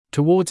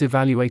Towards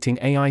Evaluating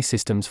AI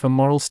Systems for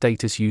Moral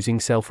Status Using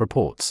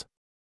Self-Reports.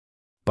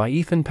 By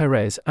Ethan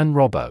Perez and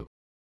Robbo.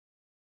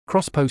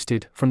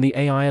 Cross-posted from the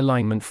AI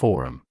Alignment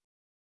Forum.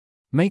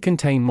 May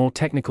contain more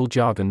technical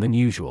jargon than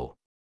usual.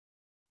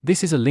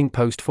 This is a link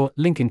post for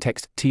Link in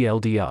Text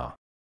TLDR.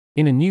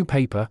 In a new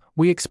paper,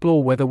 we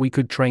explore whether we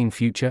could train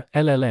future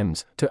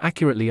LLMs to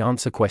accurately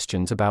answer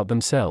questions about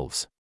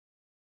themselves.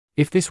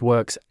 If this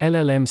works,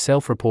 LLM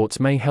self-reports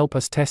may help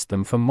us test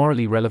them for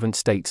morally relevant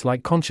states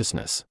like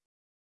consciousness.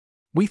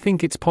 We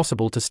think it's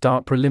possible to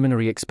start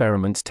preliminary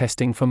experiments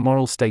testing for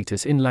moral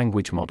status in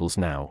language models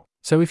now,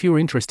 so if you're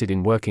interested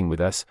in working with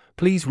us,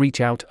 please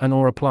reach out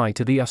and/or apply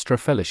to the Astra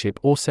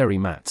Fellowship or Seri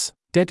Mats.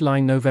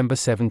 Deadline November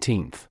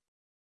 17th.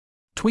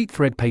 Tweet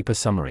thread paper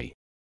summary.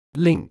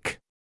 Link.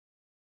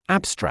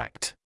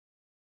 Abstract.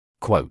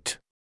 Quote.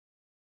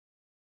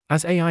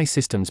 As AI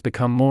systems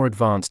become more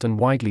advanced and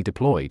widely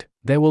deployed,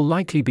 there will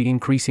likely be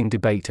increasing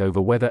debate over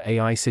whether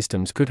AI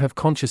systems could have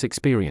conscious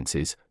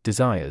experiences,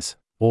 desires,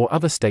 or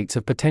other states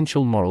of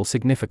potential moral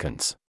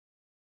significance.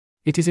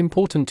 It is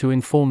important to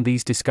inform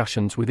these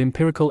discussions with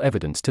empirical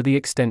evidence to the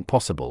extent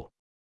possible.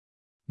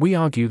 We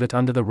argue that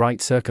under the right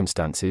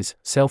circumstances,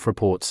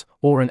 self-reports,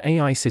 or an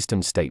AI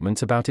system's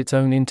statements about its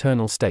own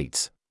internal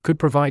states, could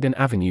provide an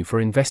avenue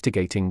for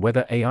investigating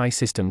whether AI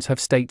systems have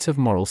states of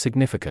moral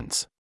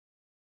significance.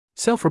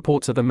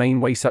 Self-reports are the main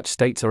way such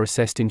states are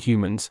assessed in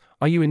humans.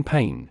 Are you in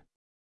pain?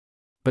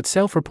 But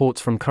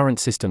self-reports from current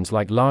systems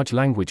like large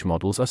language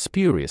models are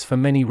spurious for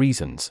many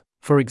reasons,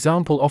 for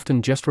example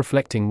often just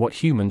reflecting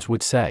what humans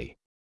would say.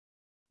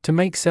 To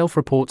make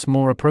self-reports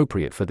more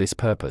appropriate for this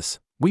purpose,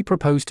 we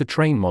propose to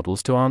train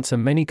models to answer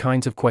many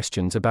kinds of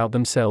questions about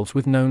themselves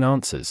with known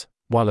answers,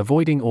 while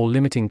avoiding or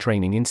limiting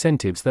training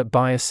incentives that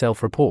bias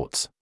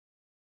self-reports.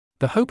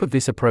 The hope of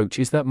this approach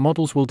is that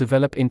models will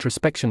develop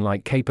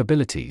introspection-like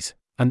capabilities,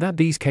 and that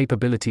these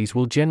capabilities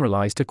will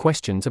generalize to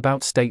questions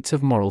about states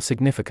of moral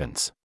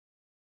significance.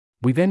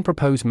 We then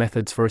propose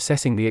methods for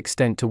assessing the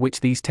extent to which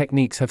these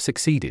techniques have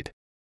succeeded.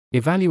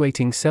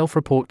 Evaluating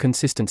self-report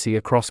consistency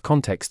across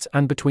contexts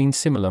and between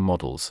similar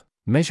models,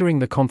 measuring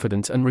the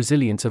confidence and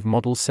resilience of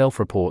model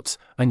self-reports,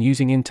 and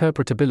using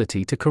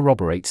interpretability to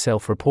corroborate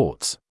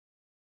self-reports.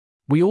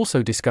 We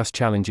also discuss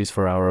challenges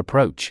for our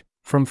approach,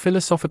 from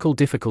philosophical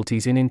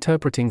difficulties in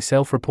interpreting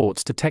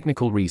self-reports to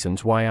technical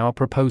reasons why our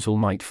proposal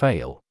might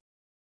fail.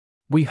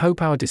 We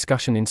hope our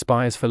discussion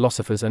inspires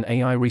philosophers and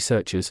AI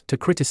researchers to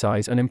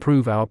criticize and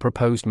improve our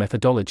proposed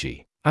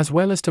methodology, as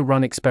well as to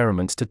run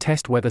experiments to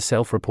test whether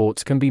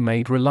self-reports can be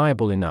made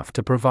reliable enough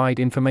to provide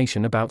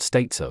information about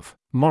states of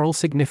moral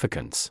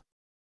significance.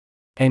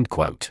 End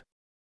quote.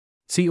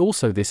 See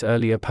also this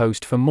earlier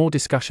post for more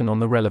discussion on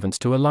the relevance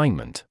to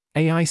alignment.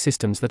 AI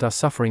systems that are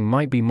suffering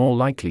might be more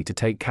likely to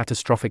take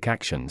catastrophic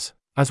actions,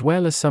 as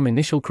well as some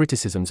initial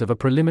criticisms of a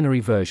preliminary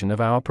version of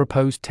our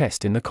proposed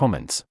test in the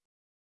comments.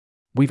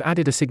 We've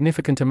added a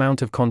significant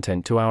amount of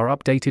content to our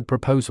updated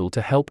proposal to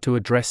help to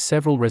address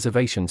several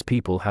reservations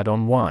people had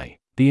on why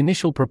the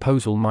initial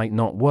proposal might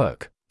not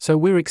work, so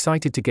we're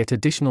excited to get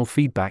additional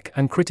feedback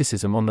and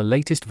criticism on the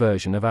latest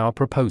version of our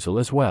proposal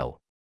as well.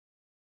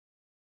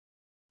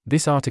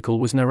 This article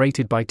was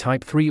narrated by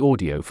Type 3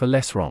 Audio for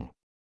Less Wrong.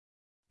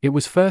 It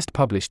was first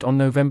published on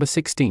November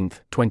 16,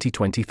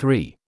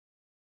 2023.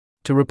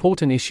 To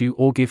report an issue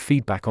or give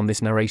feedback on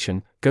this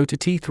narration, go to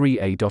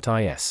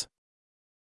t3a.is.